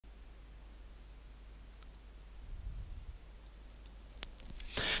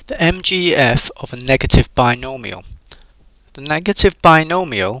The MGF of a negative binomial. The negative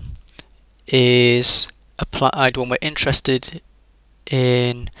binomial is applied when we're interested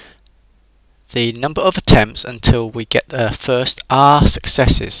in the number of attempts until we get the first R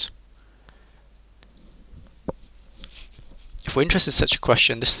successes. If we're interested in such a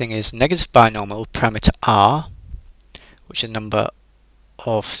question, this thing is negative binomial parameter R, which is the number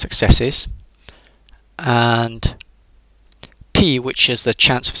of successes, and P, which is the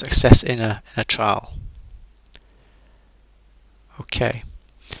chance of success in a trial. Okay,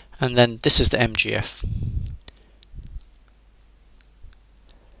 and then this is the MGF.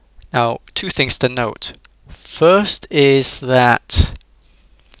 Now, two things to note. First is that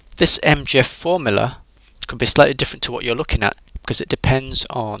this MGF formula could be slightly different to what you're looking at because it depends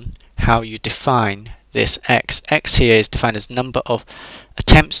on how you define this X. X here is defined as number of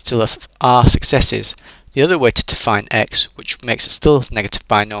attempts till R successes. The other way to define X, which makes it still negative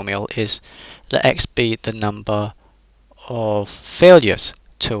binomial, is let X be the number of failures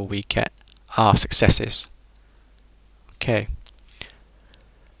till we get R successes. Okay.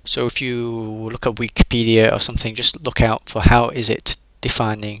 So if you look at Wikipedia or something, just look out for how is it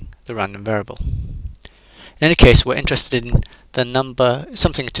defining the random variable. In any case, we're interested in the number,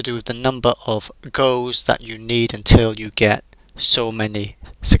 something to do with the number of goes that you need until you get so many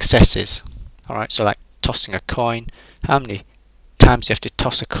successes. Alright, so like tossing a coin, how many times you have to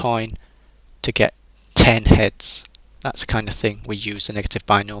toss a coin to get 10 heads. That's the kind of thing we use the negative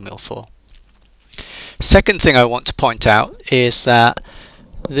binomial for. Second thing I want to point out is that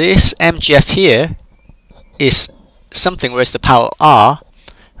this MGF here is something where it's the power of R,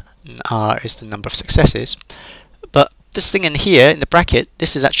 and R is the number of successes, but this thing in here, in the bracket,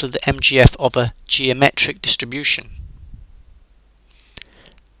 this is actually the MGF of a geometric distribution.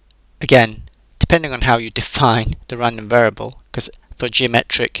 Again, depending on how you define the random variable, because for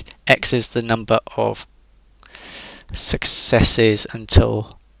geometric, X is the number of successes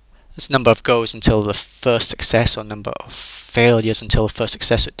until, this number of goes until the first success, or number of failures until the first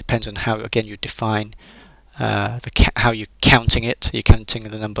success. It depends on how, again, you define how you're counting it. You're counting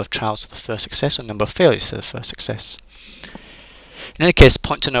the number of trials to the first success or number of failures to the first success. In any case, the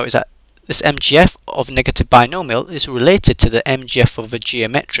point to note is that this MGF of a negative binomial is related to the MGF of a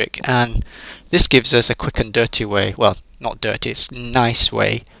geometric, and this gives us a quick and dirty way, well, not dirty, it's a nice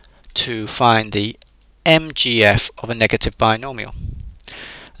way to find the MGF of a negative binomial.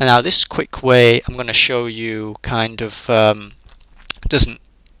 And now this quick way I'm going to show you kind of doesn't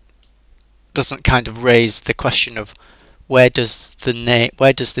kind of raise the question of where does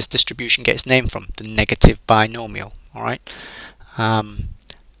this distribution get its name from, the negative binomial. All right,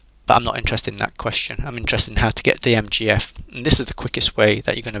 but I'm not interested in that question. I'm interested in how to get the MGF, and this is the quickest way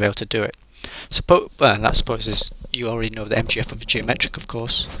that you're going to be able to do it. That supposes you already know the MGF of a geometric, of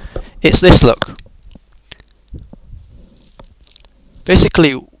course. It's this, look.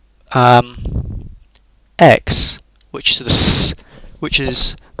 Basically, X, which is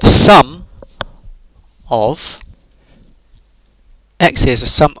the sum of X here is the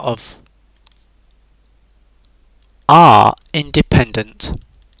sum of R independent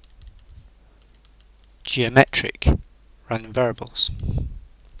geometric random variables.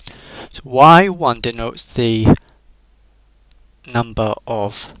 So Y1 denotes the number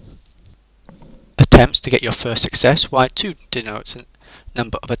of attempts to get your first success, Y2 denotes the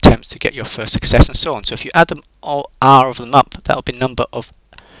number of attempts to get your first success, and so on. So if you add them all, R of them up, that will be number of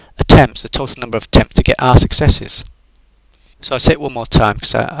attempts, the total number of attempts to get R successes. So I'll say it one more time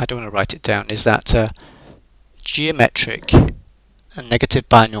because I don't want to write it down, is that geometric and negative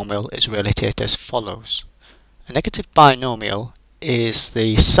binomial is related as follows. A negative binomial is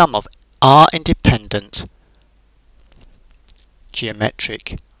the sum of R independent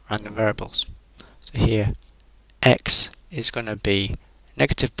geometric random variables. So here X is going to be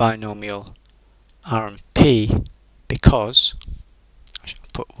negative binomial R and P because I should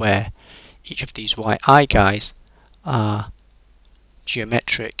put where each of these yi guys are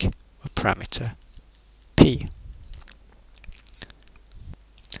geometric with parameter P,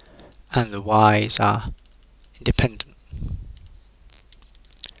 and the y's are independent.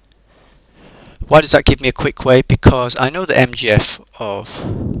 Why does that give me a quick way? Because I know the MGF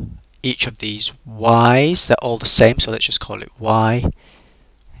of each of these y's, they're all the same, so let's just call it y.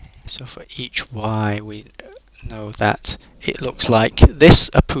 So for each y we know that it looks like this,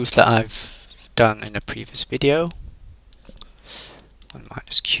 a proof that I've done in a previous video. 1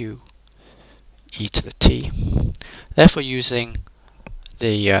 minus q e to the t. Therefore, using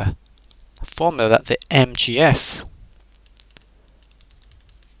the formula that the MGF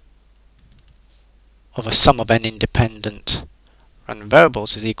of a sum of n independent random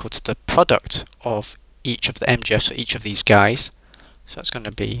variables is equal to the product of each of the MGFs for each of these guys. So that's going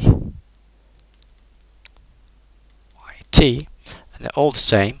to be yt, and they're all the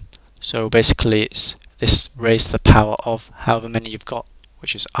same. So basically it's this raised to the power of however many you've got,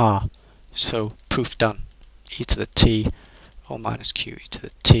 which is r. So proof done. E to the t, o minus q, e to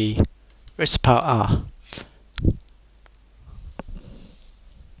the t, raised to the power r.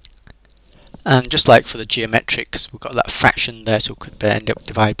 And just like for the geometrics, we've got that fraction there, so we could end up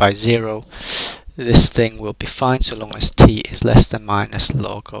divided by 0. This thing will be fine so long as t is less than minus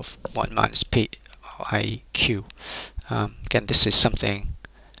log of 1 minus p, i.e. q. Again, this is something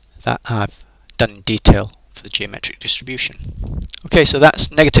that I've done in detail for the geometric distribution. Okay, so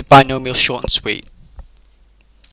that's negative binomial short and sweet.